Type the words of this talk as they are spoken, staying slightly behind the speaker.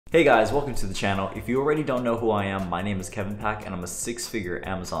Hey guys, welcome to the channel. If you already don't know who I am, my name is Kevin Pack and I'm a six-figure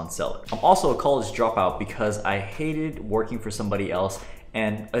Amazon seller. I'm also a college dropout because I hated working for somebody else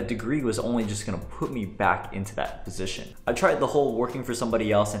and a degree was only just gonna put me back into that position. I tried the whole working for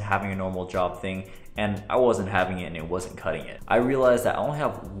somebody else and having a normal job thing, and I wasn't having it and it wasn't cutting it. I realized that I only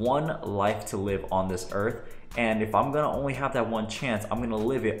have one life to live on this earth, and if I'm gonna only have that one chance, I'm gonna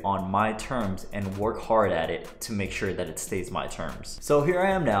live it on my terms and work hard at it to make sure that it stays my terms. So here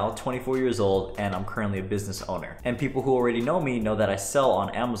I am now, 24 years old, and I'm currently a business owner. And people who already know me know that I sell on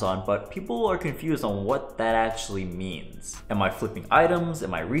Amazon, but people are confused on what that actually means. Am I flipping items?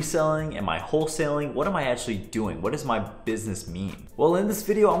 Am I reselling? Am I wholesaling? What am I actually doing? What does my business mean? Well, in this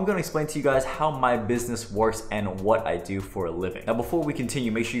video, I'm gonna explain to you guys how my business works and what I do for a living. Now, before we continue,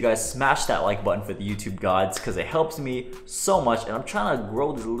 make sure you guys smash that like button for the YouTube gods, because it helps me so much, and I'm trying to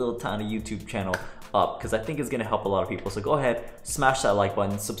grow this little tiny YouTube channel up because I think it's gonna help a lot of people. So go ahead, smash that like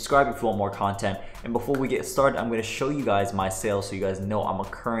button, subscribe if you want more content, and before we get started, I'm gonna show you guys my sales so you guys know I'm a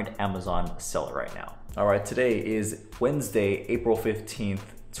current Amazon seller right now. All right, today is Wednesday, April 15th,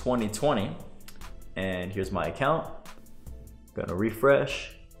 2020, and here's my account. Gonna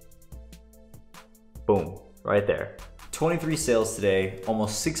refresh. Boom, right there. 23 sales today,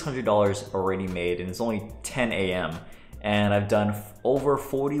 almost $600 already made, and it's only 10 a.m. and I've done over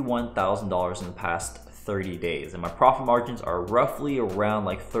 $41,000 in the past 30 days, and my profit margins are roughly around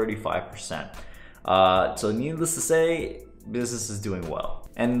like 35%. So needless to say, business is doing well.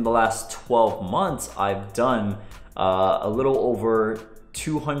 And in the last 12 months, I've done a little over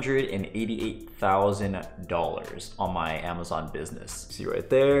 $288,000 on my Amazon business. See right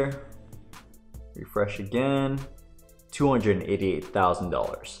there, refresh again.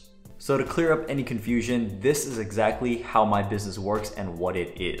 $288,000. So to clear up any confusion, this is exactly how my business works and what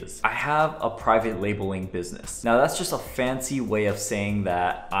it is. I have a private labeling business. Now that's just a fancy way of saying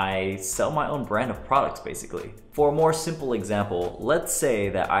that I sell my own brand of products basically. For a more simple example, let's say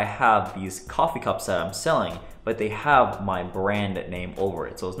that I have these coffee cups that I'm selling, but they have my brand name over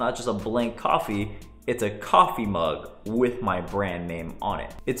it. So it's not just a blank coffee, it's a coffee mug with my brand name on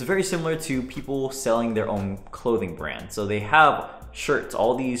it. It's very similar to people selling their own clothing brand. So they have shirts,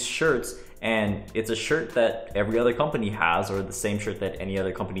 all these shirts, and it's a shirt that every other company has, or the same shirt that any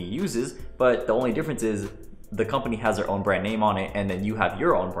other company uses, but the only difference is the company has their own brand name on it, and then you have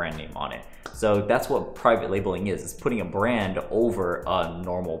your own brand name on it. So that's what private labeling is. It's putting a brand over a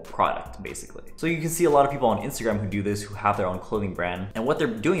normal product, basically. So you can see a lot of people on Instagram who do this, who have their own clothing brand, and what they're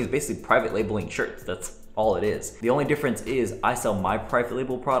doing is basically private labeling shirts. That's all it is. The only difference is I sell my private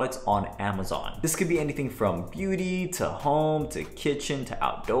label products on Amazon. This could be anything from beauty to home to kitchen to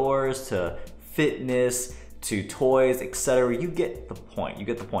outdoors to fitness to toys, etc. You get the point. You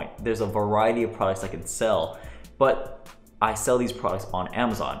get the point. There's a variety of products I can sell, but I sell these products on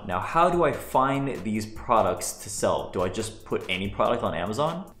Amazon. Now, how do I find these products to sell? Do I just put any product on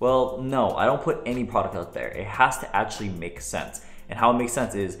Amazon? Well, no, I don't put any product out there. It has to actually make sense. And how it makes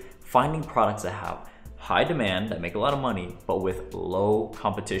sense is finding products that have high demand, that make a lot of money, but with low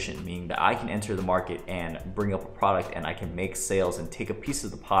competition, meaning that I can enter the market and bring up a product and I can make sales and take a piece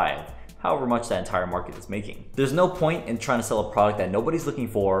of the pie of however much that entire market is making. There's no point in trying to sell a product that nobody's looking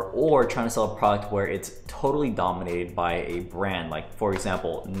for, or trying to sell a product where it's totally dominated by a brand. Like for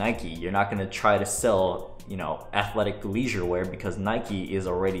example, Nike. You're not gonna try to sell, you know, athletic leisure wear because Nike is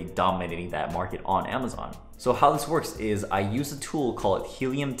already dominating that market on Amazon. So how this works is I use a tool called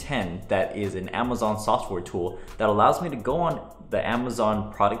Helium 10 that is an Amazon software tool that allows me to go on the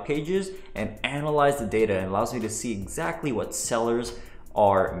Amazon product pages and analyze the data, and allows me to see exactly what sellers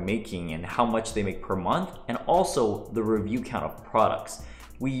are making and how much they make per month, and also the review count of products.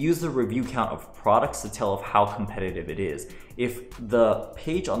 We use the review count of products to tell of how competitive it is. If the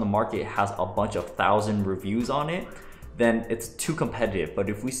page on the market has a bunch of 1,000 reviews on it, then it's too competitive. But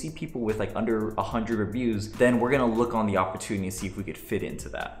if we see people with like under 100 reviews, then we're gonna look on the opportunity and see if we could fit into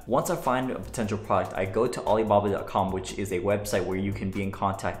that. Once I find a potential product, I go to Alibaba.com, which is a website where you can be in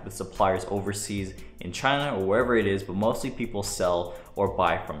contact with suppliers overseas in China or wherever it is, but mostly people sell or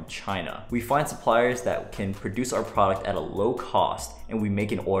buy from China. We find suppliers that can produce our product at a low cost, and we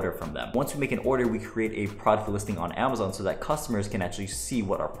make an order from them. Once we make an order, we create a product listing on Amazon so that customers can actually see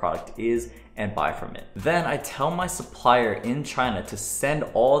what our product is and buy from it. Then I tell my supplier in China to send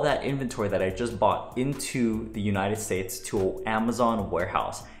all that inventory that I just bought into the United States to an Amazon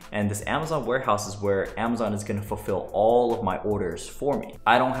warehouse. And this Amazon warehouse is where Amazon is gonna fulfill all of my orders for me.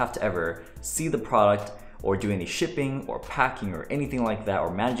 I don't have to ever see the product or do any shipping or packing or anything like that,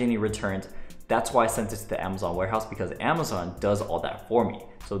 or manage any returns. That's why I sent it to the Amazon warehouse, because Amazon does all that for me.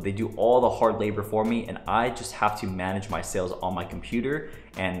 So they do all the hard labor for me, and I just have to manage my sales on my computer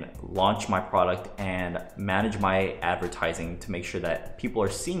and launch my product and manage my advertising to make sure that people are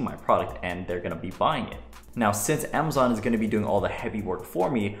seeing my product and they're gonna be buying it. Now, since Amazon is gonna be doing all the heavy work for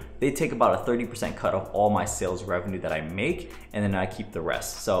me, they take about a 30% cut of all my sales revenue that I make, and then I keep the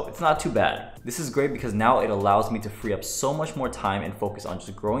rest. So it's not too bad. This is great because now it allows me to free up so much more time and focus on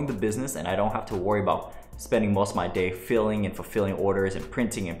just growing the business, and I don't have to worry about spending most of my day filling and fulfilling orders and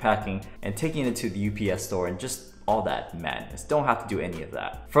printing and packing and taking it to the UPS store and just all that madness. Don't have to do any of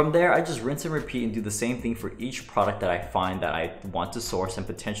that. From there, I just rinse and repeat and do the same thing for each product that I find that I want to source and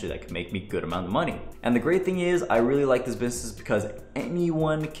potentially that could make me a good amount of money. And the great thing is, I really like this business because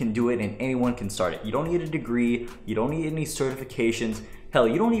anyone can do it and anyone can start it. You don't need a degree, you don't need any certifications. Hell,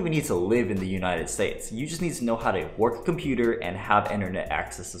 you don't even need to live in the United States. You just need to know how to work a computer and have internet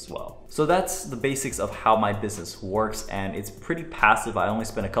access as well. So that's the basics of how my business works, and it's pretty passive. I only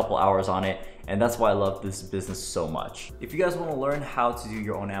spend a couple hours on it, and that's why I love this business so much. If you guys want to learn how to do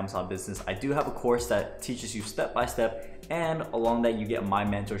your own Amazon business, I do have a course that teaches you step by step, and along that you get my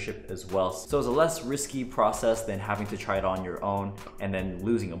mentorship as well. So it's a less risky process than having to try it on your own and then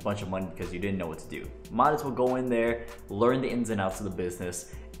losing a bunch of money because you didn't know what to do. Might as well go in there, learn the ins and outs of the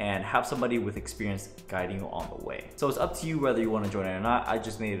business, and have somebody with experience guiding you on the way. So it's up to you whether you want to join it or not. I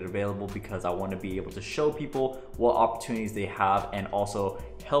just made it available because I want to be able to show people what opportunities they have and also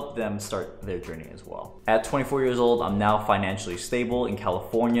help them start their journey as well. At 24 years old, I'm now financially stable in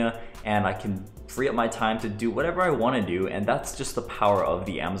California, and I can free up my time to do whatever I want to do, and that's just the power of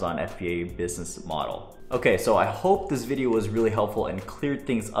the Amazon FBA business model. Okay, so I hope this video was really helpful and cleared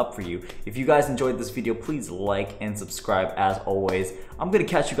things up for you. If you guys enjoyed this video, please like and subscribe as always. I'm gonna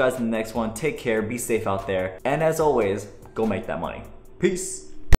catch you guys in the next one. Take care, be safe out there, and as always, go make that money. Peace.